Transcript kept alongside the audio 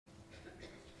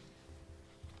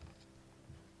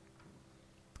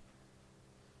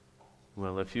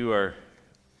Well, if you are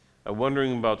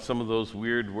wondering about some of those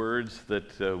weird words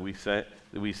that we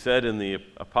said in the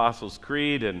Apostles'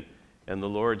 Creed and the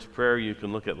Lord's Prayer, you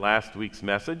can look at last week's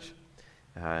message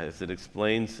as it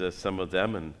explains some of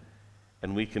them.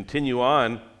 And we continue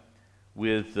on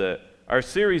with our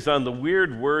series on the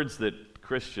weird words that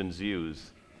Christians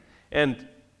use. And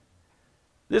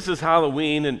this is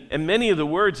Halloween, and many of the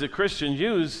words that Christians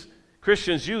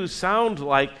use sound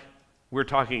like we're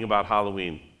talking about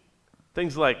Halloween.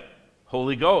 Things like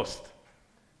Holy Ghost,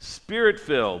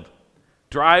 Spirit-filled,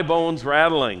 dry bones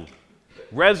rattling,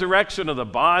 resurrection of the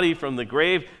body from the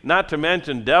grave, not to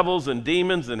mention devils and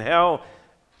demons and hell,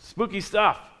 spooky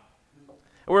stuff.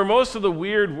 Where most of the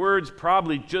weird words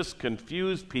probably just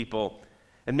confuse people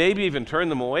and maybe even turn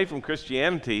them away from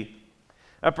Christianity,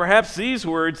 perhaps these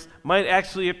words might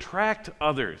actually attract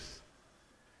others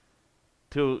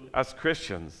to us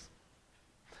Christians.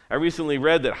 I recently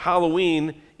read that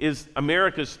Halloween is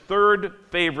America's third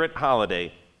favorite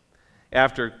holiday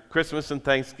after Christmas and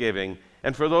Thanksgiving.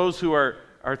 And for those who are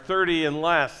 30 and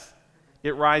less,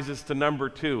 it rises to number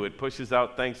 2. It pushes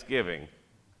out Thanksgiving.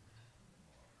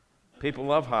 People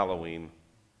love Halloween.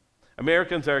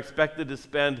 Americans are expected to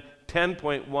spend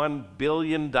 $10.1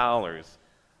 billion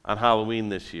on Halloween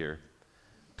this year.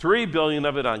 $3 billion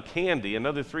of it on candy,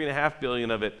 another $3.5 billion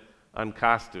of it on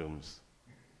costumes.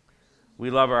 We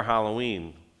love our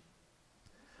Halloween.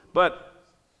 But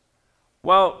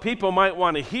while people might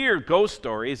want to hear ghost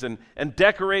stories and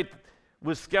decorate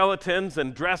with skeletons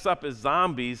and dress up as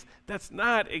zombies, that's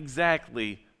not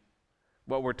exactly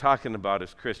what we're talking about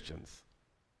as Christians.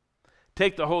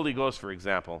 Take the Holy Ghost, for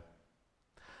example.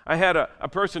 I had a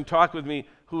person talk with me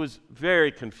who was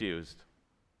very confused.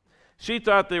 She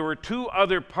thought there were 2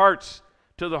 other parts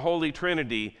to the Holy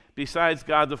Trinity besides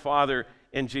God the Father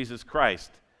and Jesus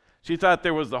Christ. She thought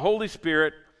there was the Holy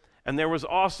Spirit and there was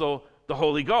also the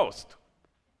Holy Ghost.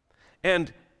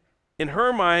 And in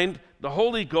her mind, the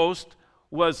Holy Ghost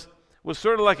was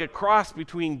sort of like a cross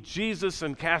between Jesus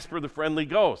and Casper the Friendly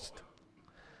Ghost.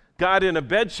 God in a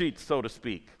bedsheet, so to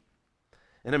speak.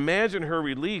 And imagine her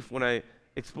relief when I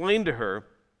explained to her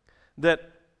that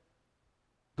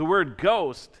the word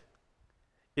ghost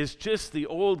is just the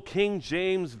old King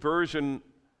James version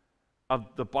of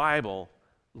the Bible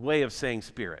way of saying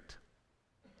spirit.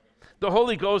 The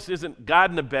Holy Ghost isn't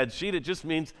God in a bed sheet, it just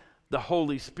means the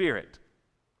Holy Spirit.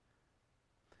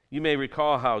 You may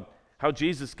recall how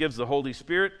Jesus gives the Holy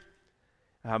Spirit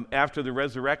after the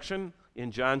resurrection in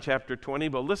John chapter 20,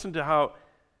 but listen to how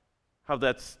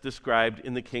that's described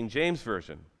in the King James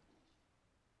Version.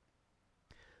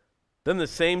 Then the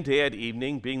same day at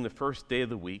evening, being the first day of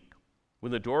the week,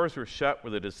 when the doors were shut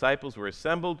where the disciples were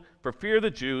assembled for fear of the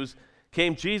Jews,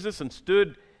 came Jesus and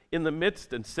stood in the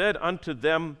midst and said unto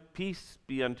them, Peace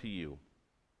be unto you.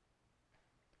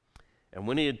 And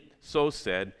when he had so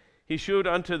said, he shewed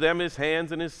unto them his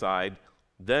hands and his side.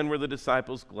 Then were the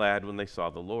disciples glad when they saw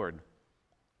the Lord.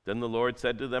 Then the Lord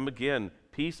said to them again,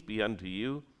 Peace be unto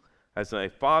you. As my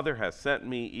Father hath sent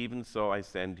me, even so I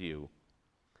send you.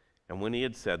 And when he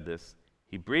had said this,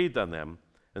 he breathed on them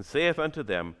and saith unto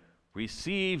them,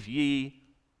 Receive ye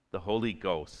the Holy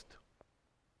Ghost.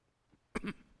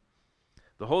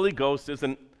 The Holy Ghost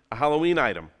isn't a Halloween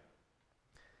item.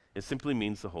 It simply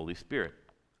means the Holy Spirit.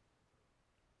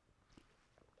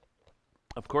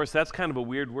 Of course, that's kind of a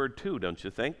weird word too, don't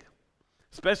you think?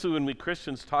 Especially when we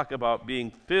Christians talk about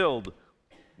being filled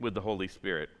with the Holy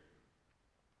Spirit.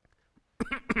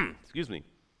 Excuse me.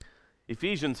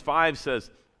 Ephesians 5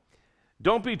 says,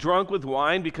 Don't be drunk with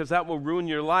wine because that will ruin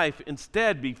your life.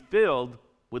 Instead, be filled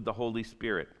with the Holy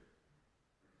Spirit.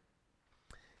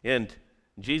 And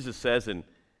Jesus says in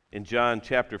John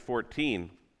chapter 14,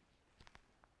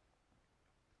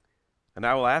 And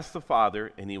I will ask the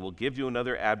Father, and he will give you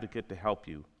another advocate to help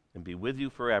you and be with you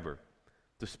forever,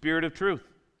 the Spirit of truth.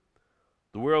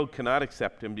 The world cannot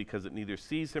accept him because it neither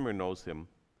sees him or knows him,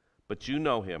 but you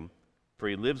know him, for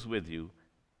he lives with you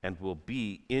and will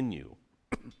be in you.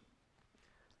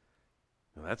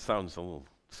 Now, that sounds a little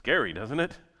scary, doesn't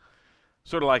it?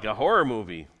 Sort of like a horror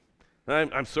movie.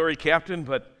 I'm sorry, Captain,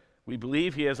 but we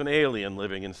believe he has an alien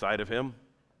living inside of him.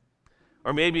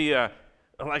 Or maybe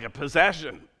like a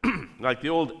possession, like the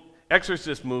old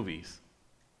Exorcist movies.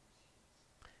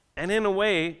 And in a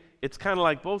way, it's kind of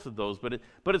like both of those, but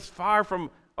it's far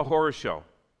from a horror show.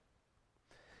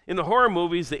 In the horror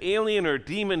movies, the alien or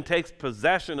demon takes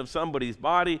possession of somebody's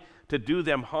body to do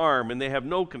them harm, and they have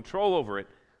no control over it.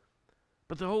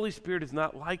 But the Holy Spirit is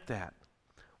not like that.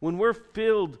 When we're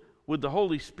filled with the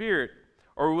Holy Spirit,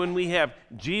 or when we have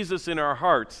Jesus in our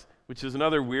hearts, which is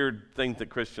another weird thing that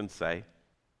Christians say,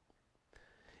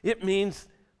 it means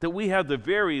that we have the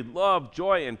very love,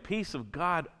 joy, and peace of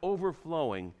God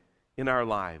overflowing in our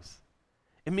lives.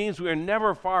 It means we are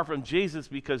never far from Jesus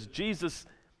because Jesus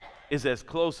is as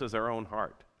close as our own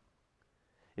heart.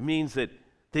 It means that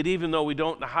even though we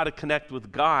don't know how to connect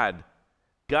with God,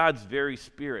 God's very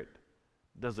Spirit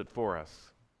does it for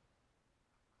us.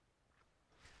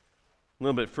 A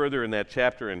little bit further in that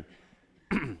chapter in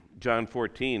John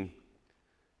 14,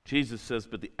 Jesus says,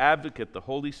 "But the Advocate, the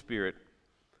Holy Spirit,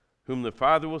 whom the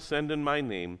Father will send in my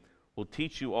name, will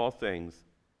teach you all things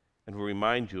and will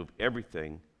remind you of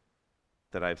everything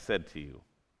that I've said to you.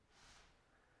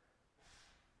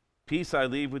 Peace I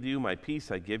leave with you, my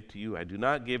peace I give to you. I do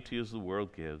not give to you as the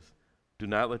world gives. Do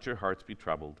not let your hearts be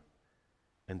troubled,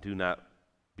 and do not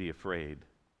be afraid."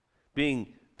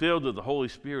 Being filled with the Holy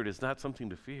Spirit is not something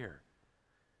to fear.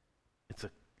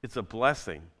 It's a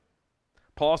blessing.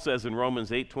 Paul says in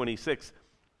Romans 8:26,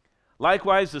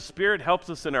 "Likewise, the Spirit helps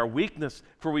us in our weakness,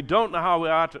 for we don't know how we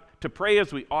ought to pray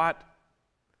as we ought,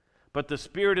 but the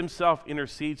Spirit himself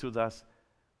intercedes with us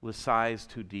with sighs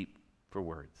too deep for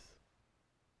words."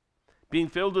 Being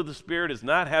filled with the Spirit is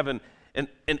not having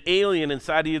an alien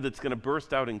inside of you that's going to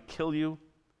burst out and kill you.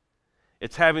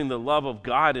 It's having the love of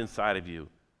God inside of you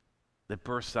that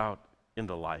bursts out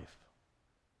into life.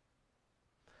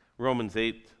 Romans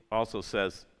 8 also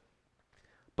says,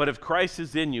 "But if Christ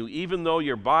is in you, even though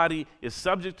your body is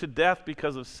subject to death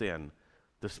because of sin,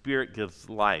 the Spirit gives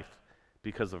life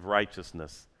because of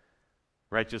righteousness."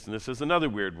 Righteousness is another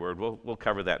weird word. We'll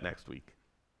cover that next week.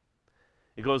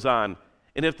 It goes on,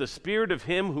 "And if the Spirit of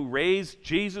him who raised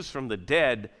Jesus from the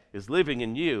dead is living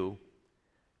in you,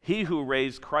 he who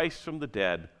raised Christ from the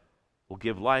dead will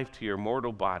give life to your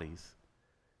mortal bodies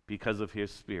because of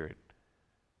his Spirit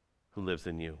who lives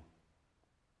in you."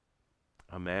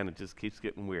 Oh man, it just keeps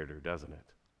getting weirder, doesn't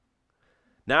it?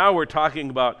 Now we're talking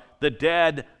about the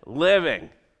dead living.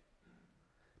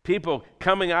 People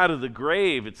coming out of the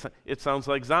grave. It sounds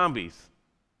like zombies.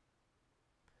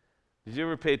 Did you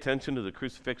ever pay attention to the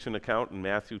crucifixion account in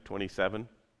Matthew 27?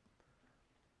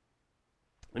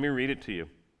 Let me read it to you.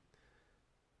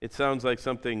 It sounds like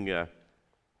something that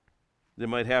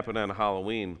might happen on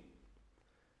Halloween,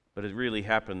 but it really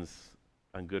happens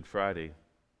on Good Friday.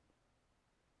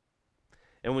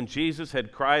 "And when Jesus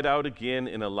had cried out again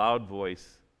in a loud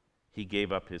voice, he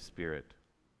gave up his spirit.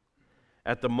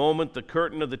 At the moment the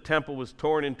curtain of the temple was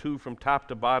torn in two from top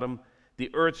to bottom,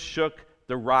 the earth shook,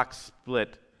 the rocks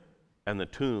split, and the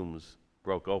tombs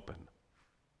broke open.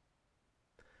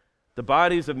 The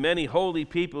bodies of many holy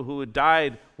people who had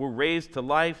died were raised to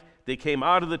life. They came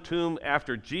out of the tomb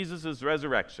after Jesus'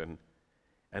 resurrection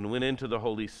and went into the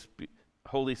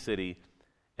holy city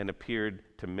and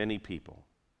appeared to many people."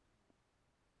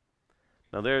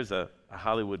 Now there's a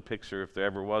Hollywood picture if there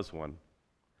ever was one.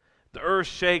 The earth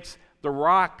shakes, the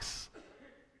rocks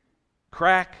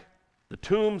crack, the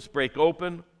tombs break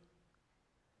open,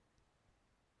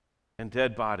 and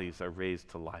dead bodies are raised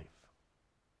to life.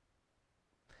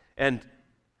 And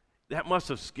that must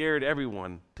have scared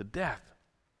everyone to death.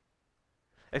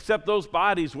 Except those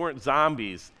bodies weren't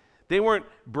zombies. They weren't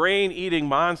brain-eating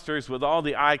monsters with all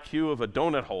the IQ of a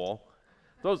donut hole.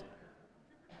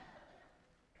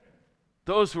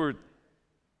 Those were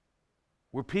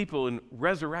people in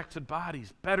resurrected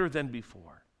bodies, better than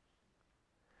before.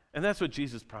 And that's what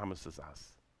Jesus promises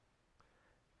us.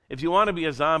 If you want to be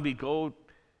a zombie, go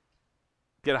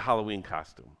get a Halloween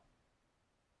costume.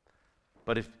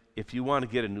 But if you want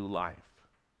to get a new life,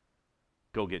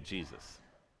 go get Jesus.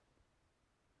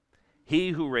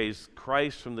 He who raised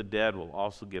Christ from the dead will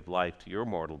also give life to your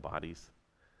mortal bodies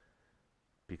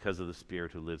because of the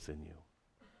Spirit who lives in you.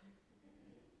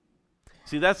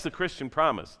 See, that's the Christian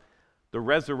promise, the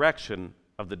resurrection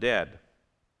of the dead.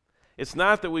 It's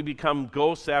not that we become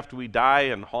ghosts after we die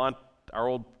and haunt our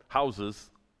old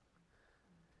houses.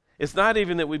 It's not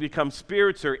even that we become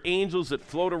spirits or angels that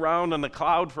float around on the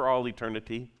cloud for all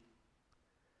eternity.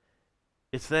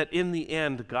 It's that in the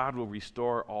end, God will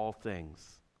restore all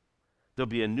things. There'll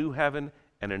be a new heaven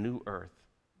and a new earth,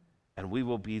 and we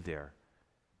will be there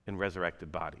in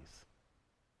resurrected bodies.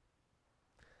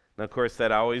 Now, of course,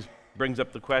 that always brings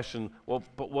up the question, well,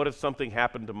 but what if something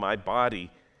happened to my body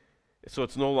so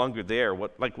it's no longer there?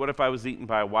 What if I was eaten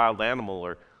by a wild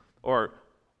animal? Or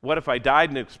what if I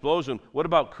died in an explosion? What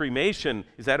about cremation?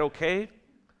 Is that okay?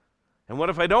 And what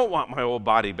if I don't want my old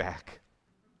body back?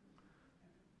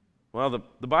 Well,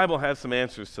 the Bible has some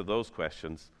answers to those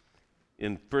questions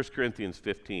in 1 Corinthians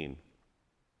 15.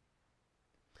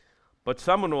 But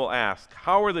someone will ask,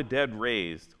 how are the dead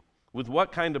raised? With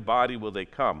what kind of body will they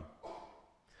come?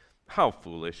 How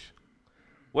foolish.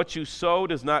 What you sow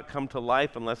does not come to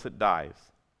life unless it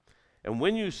dies. And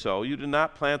when you sow, you do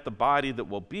not plant the body that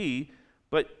will be,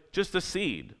 but just a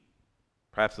seed,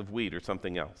 perhaps of wheat or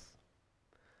something else.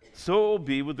 So it will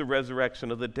be with the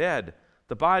resurrection of the dead.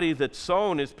 The body that's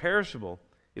sown is perishable.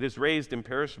 It is raised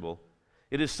imperishable.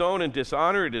 It is sown in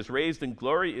dishonor. It is raised in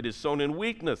glory. It is sown in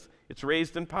weakness. It's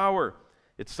raised in power.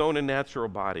 It's sown a natural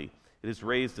body. It is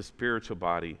raised a spiritual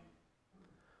body.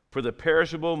 For the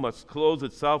perishable must clothe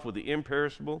itself with the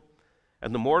imperishable,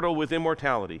 and the mortal with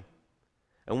immortality.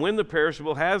 And when the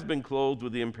perishable has been clothed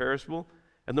with the imperishable,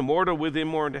 and the mortal with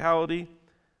immortality,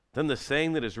 then the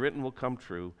saying that is written will come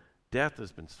true: death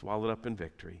has been swallowed up in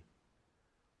victory.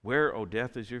 Where, O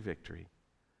death, is your victory?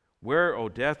 Where, O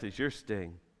death, is your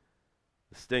sting?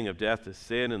 The sting of death is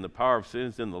sin, and the power of sin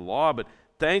is in the law, but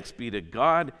thanks be to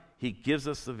God, he gives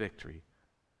us the victory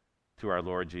through our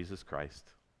Lord Jesus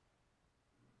Christ.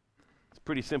 It's a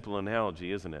pretty simple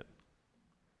analogy, isn't it?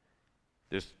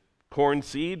 There's corn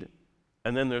seed,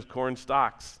 and then there's corn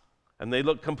stalks. And they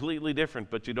look completely different,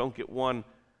 but you don't get one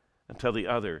until the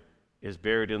other is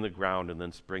buried in the ground and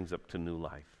then springs up to new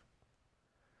life.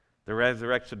 The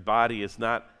resurrection body is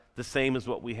not the same as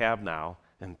what we have now,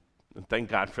 and thank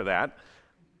God for that.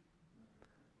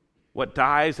 What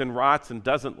dies and rots and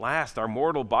doesn't last, our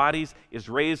mortal bodies, is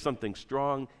raised something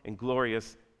strong and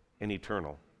glorious and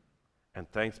eternal. And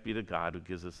thanks be to God who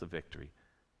gives us the victory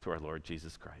through our Lord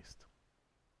Jesus Christ.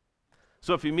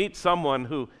 So if you meet someone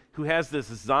who has this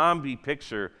zombie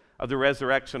picture of the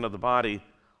resurrection of the body,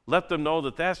 let them know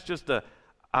that that's just a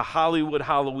Hollywood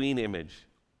Halloween image.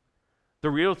 The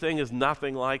real thing is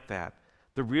nothing like that.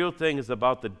 The real thing is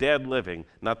about the dead living,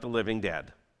 not the living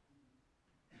dead.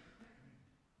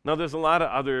 Now, there's a lot of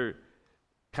other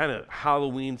kind of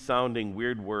Halloween-sounding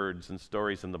weird words and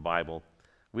stories in the Bible.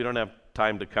 We don't have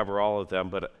time to cover all of them,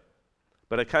 but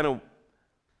I kind of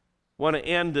want to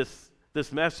end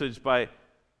this message by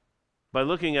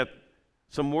looking at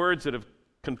some words that have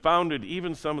confounded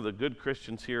even some of the good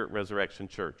Christians here at Resurrection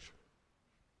Church.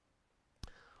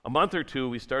 A month or two ago,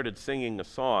 we started singing a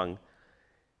song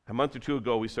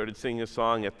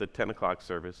at the 10 o'clock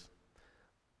service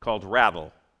called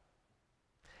Rattle.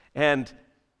 And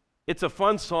it's a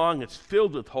fun song, it's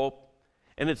filled with hope,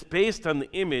 and it's based on the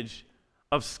image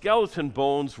of skeleton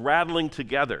bones rattling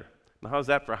together. Now, how's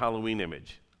that for a Halloween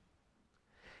image?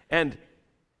 And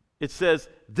it says,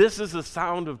 "This is the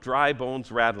sound of dry bones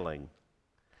rattling.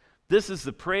 This is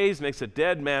the praise makes a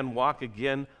dead man walk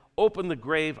again. Open the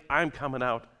grave, I'm coming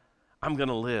out. I'm going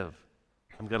to live.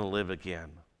 I'm going to live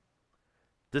again."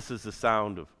 This is the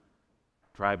sound of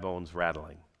dry bones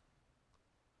rattling.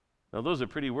 Now, those are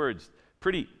pretty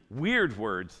weird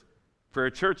words for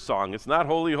a church song. It's not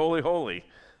holy, holy, holy.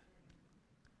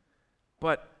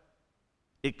 But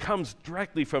it comes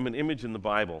directly from an image in the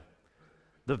Bible.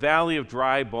 The valley of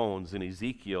dry bones in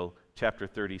Ezekiel chapter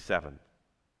 37.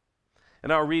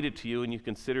 And I'll read it to you, and you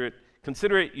consider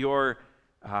it your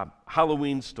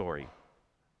Halloween story.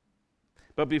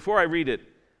 But before I read it,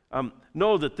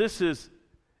 know that this is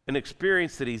an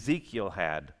experience that Ezekiel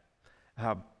had.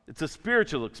 It's a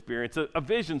spiritual experience, a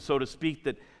vision, so to speak,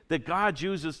 that God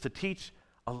uses to teach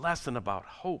a lesson about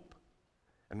hope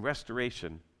and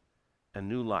restoration and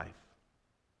new life.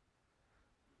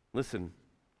 Listen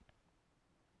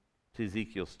to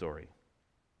Ezekiel's story.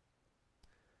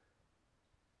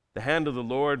 "The hand of the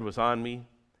Lord was on me,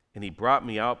 and he brought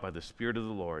me out by the Spirit of the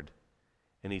Lord,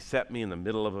 and he set me in the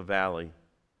middle of a valley.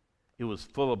 It was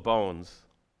full of bones.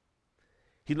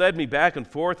 He led me back and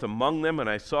forth among them, and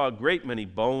I saw a great many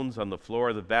bones on the floor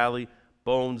of the valley,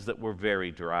 bones that were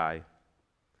very dry.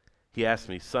 He asked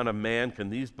me, 'Son of man, can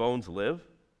these bones live?'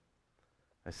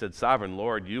 I said, 'Sovereign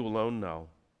Lord, you alone know.'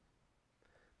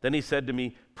 Then he said to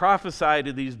me, 'Prophesy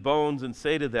to these bones and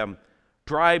say to them,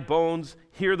 dry bones,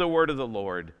 hear the word of the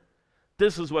Lord.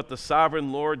 This is what the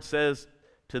sovereign Lord says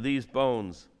to these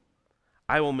bones.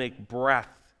 I will make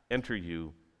breath enter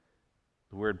you.'"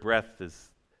 The word breath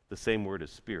is the same word as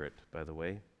spirit, by the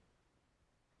way.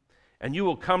 "And you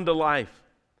will come to life.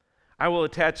 I will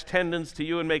attach tendons to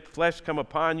you and make flesh come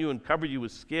upon you and cover you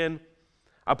with skin.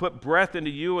 I'll put breath into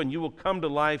you and you will come to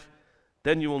life.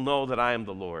 Then you will know that I am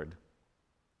the Lord."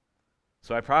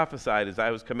 So I prophesied as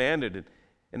I was commanded,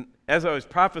 and as I was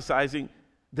prophesying,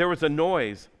 there was a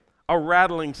noise, a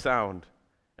rattling sound,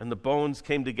 and the bones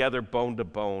came together bone to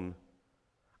bone.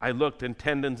 I looked, and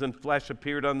tendons and flesh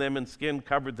appeared on them, and skin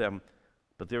covered them,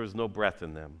 but there was no breath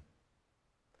in them.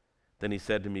 Then he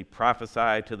said to me,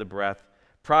 "Prophesy to the breath.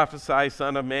 Prophesy,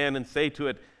 Son of man, and say to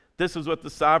it, this is what the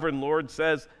sovereign Lord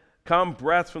says. Come,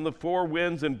 breath from the four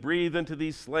winds, and breathe into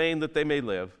these slain that they may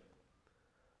live."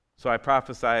 So I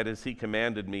prophesied as he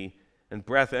commanded me, and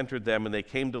breath entered them, and they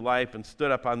came to life and stood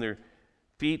up on their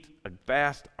defeat a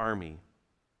vast army.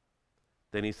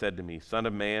 Then he said to me, Son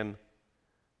of man,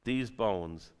 these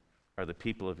bones are the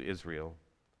people of Israel.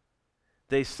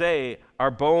 They say,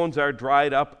 our bones are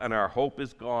dried up and our hope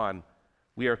is gone.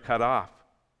 We are cut off.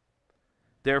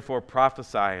 Therefore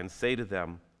prophesy and say to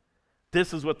them,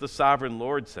 this is what the sovereign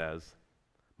Lord says.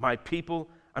 My people,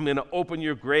 I'm going to open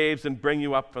your graves and bring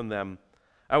you up from them.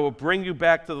 I will bring you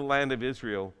back to the land of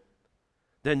Israel.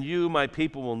 Then you, my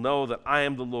people, will know that I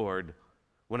am the Lord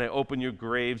when I open your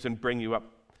graves and bring you up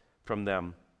from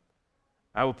them.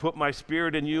 I will put my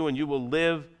spirit in you and you will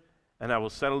live, and I will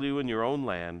settle you in your own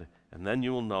land, and then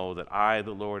you will know that I,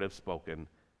 the Lord, have spoken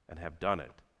and have done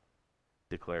it,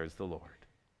 declares the Lord.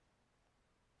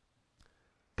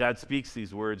 God speaks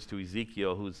these words to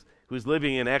Ezekiel, who's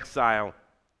living in exile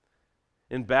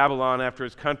in Babylon after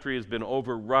his country has been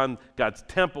overrun. God's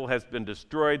temple has been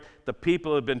destroyed. The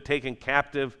people have been taken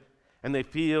captive, and they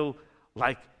feel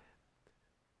like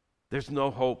there's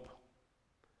no hope,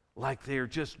 like they're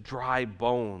just dry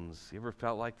bones. You ever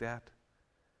felt like that?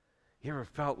 You ever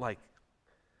felt like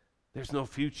there's no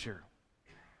future?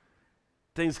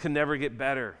 Things can never get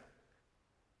better.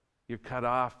 You're cut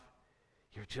off.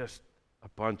 You're just a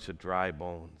bunch of dry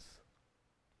bones.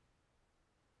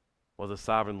 Well, the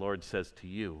sovereign Lord says to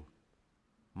you,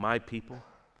 my people,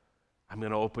 I'm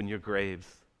going to open your graves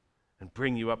and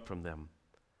bring you up from them.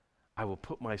 I will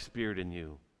put my spirit in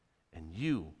you, and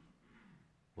you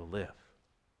will live.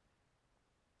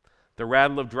 The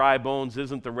rattle of dry bones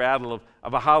isn't the rattle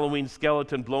of a Halloween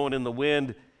skeleton blowing in the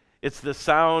wind. It's the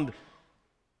sound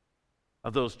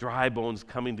of those dry bones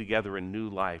coming together in new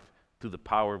life through the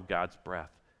power of God's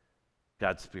breath,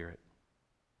 God's Spirit.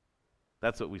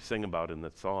 That's what we sing about in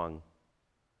that song.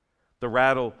 The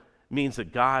rattle means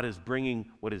that God is bringing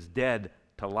what is dead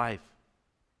to life.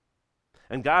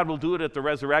 And God will do it at the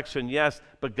resurrection, yes,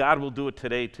 but God will do it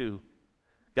today too.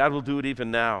 God will do it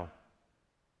even now.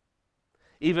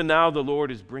 Even now, the Lord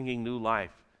is bringing new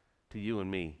life to you and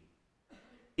me.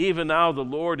 Even now, the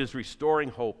Lord is restoring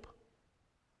hope.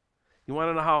 You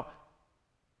want to know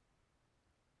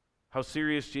how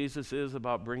serious Jesus is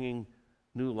about bringing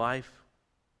new life?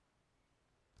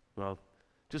 Well,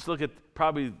 just look at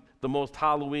probably the most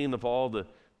Halloween of all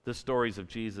the stories of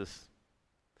Jesus.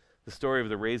 The story of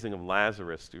the raising of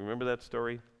Lazarus. Do you remember that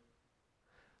story?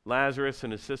 Lazarus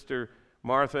and his sister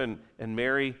Martha and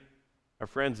Mary are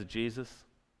friends of Jesus.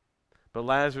 But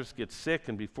Lazarus gets sick,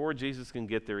 and before Jesus can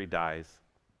get there, he dies.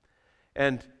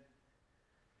 And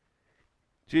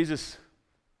Jesus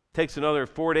takes another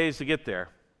 4 days to get there.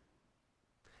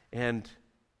 And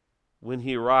when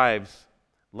he arrives,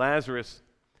 Lazarus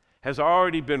has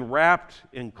already been wrapped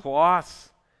in cloths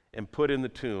and put in the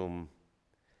tomb.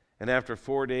 And after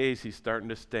 4 days, he's starting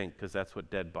to stink, because that's what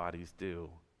dead bodies do.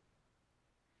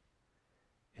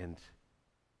 And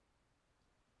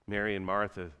Mary and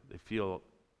Martha, they feel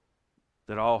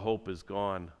that all hope is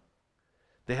gone.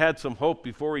 They had some hope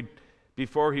before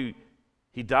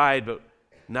he died, but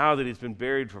now that he's been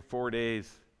buried for 4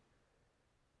 days,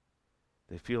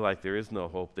 they feel like there is no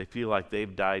hope. They feel like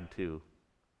they've died too.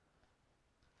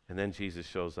 And then Jesus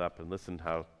shows up, and listen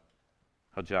how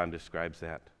John describes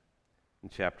that in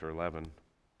chapter 11.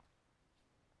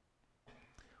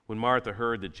 When Martha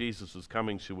heard that Jesus was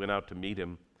coming, she went out to meet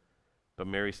him, but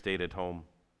Mary stayed at home.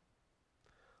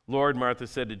 Lord, Martha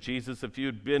said to Jesus, if you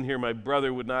had been here, my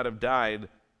brother would not have died.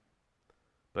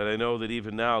 But I know that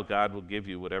even now God will give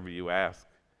you whatever you ask.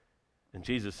 And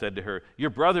Jesus said to her, your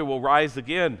brother will rise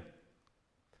again.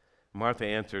 Martha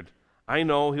answered, I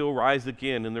know he'll rise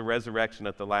again in the resurrection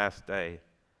at the last day.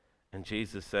 And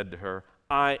Jesus said to her,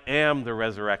 I am the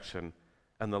resurrection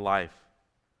and the life.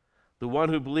 The one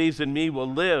who believes in me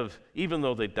will live even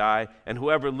though they die, and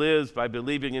whoever lives by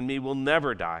believing in me will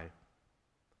never die.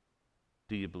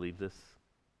 Do you believe this?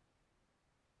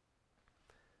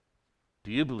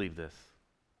 Do you believe this?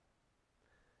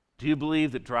 Do you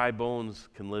believe that dry bones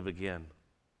can live again?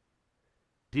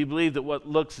 Do you believe that what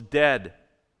looks dead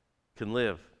can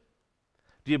live?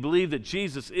 Do you believe that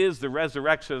Jesus is the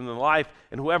resurrection and the life,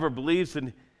 and whoever believes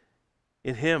in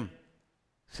him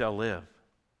shall live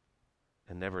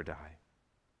and never die?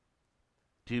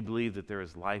 Do you believe that there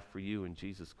is life for you in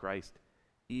Jesus Christ,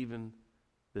 even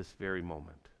this very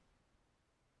moment?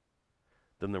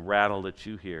 Then the rattle that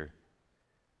you hear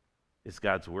is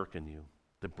God's work in you.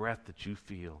 The breath that you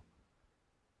feel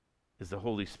is the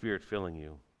Holy Spirit filling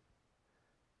you.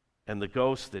 And the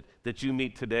ghost that you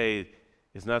meet today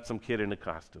is not some kid in a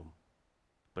costume,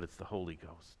 but it's the Holy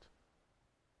Ghost.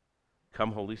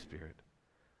 Come, Holy Spirit.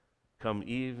 Come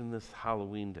even this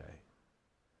Halloween day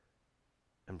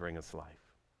and bring us life.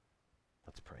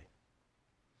 Let's pray.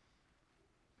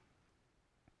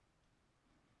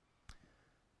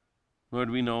 Lord,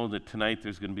 we know that tonight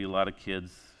there's going to be a lot of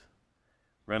kids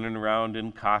running around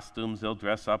in costumes. They'll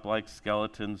dress up like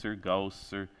skeletons or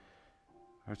ghosts or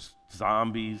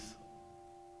zombies.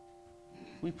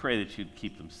 We pray that you'd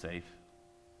keep them safe,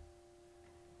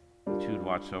 that you would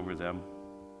watch over them.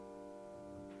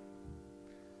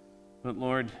 But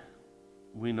Lord,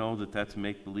 we know that that's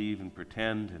make-believe and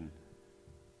pretend,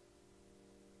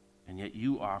 and yet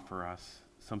you offer us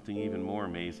something even more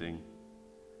amazing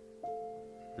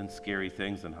than scary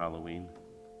things on Halloween.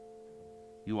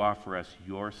 You offer us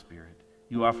your Spirit.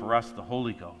 You offer us the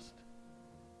Holy Ghost.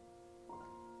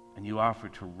 And you offer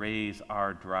to raise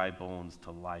our dry bones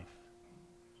to life.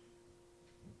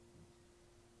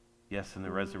 Yes, in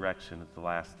the resurrection at the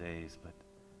last days,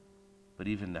 but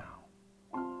even now.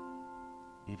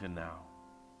 Even now.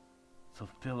 So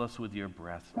fill us with your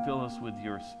breath. Fill us with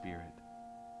your Spirit,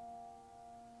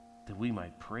 that we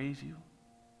might praise you,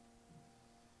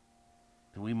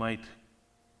 that we might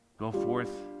go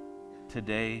forth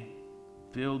today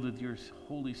filled with your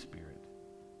Holy Spirit,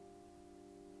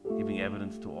 giving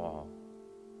evidence to all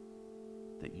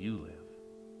that you live.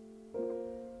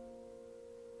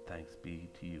 Thanks be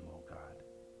to you, O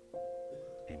God.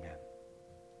 Amen.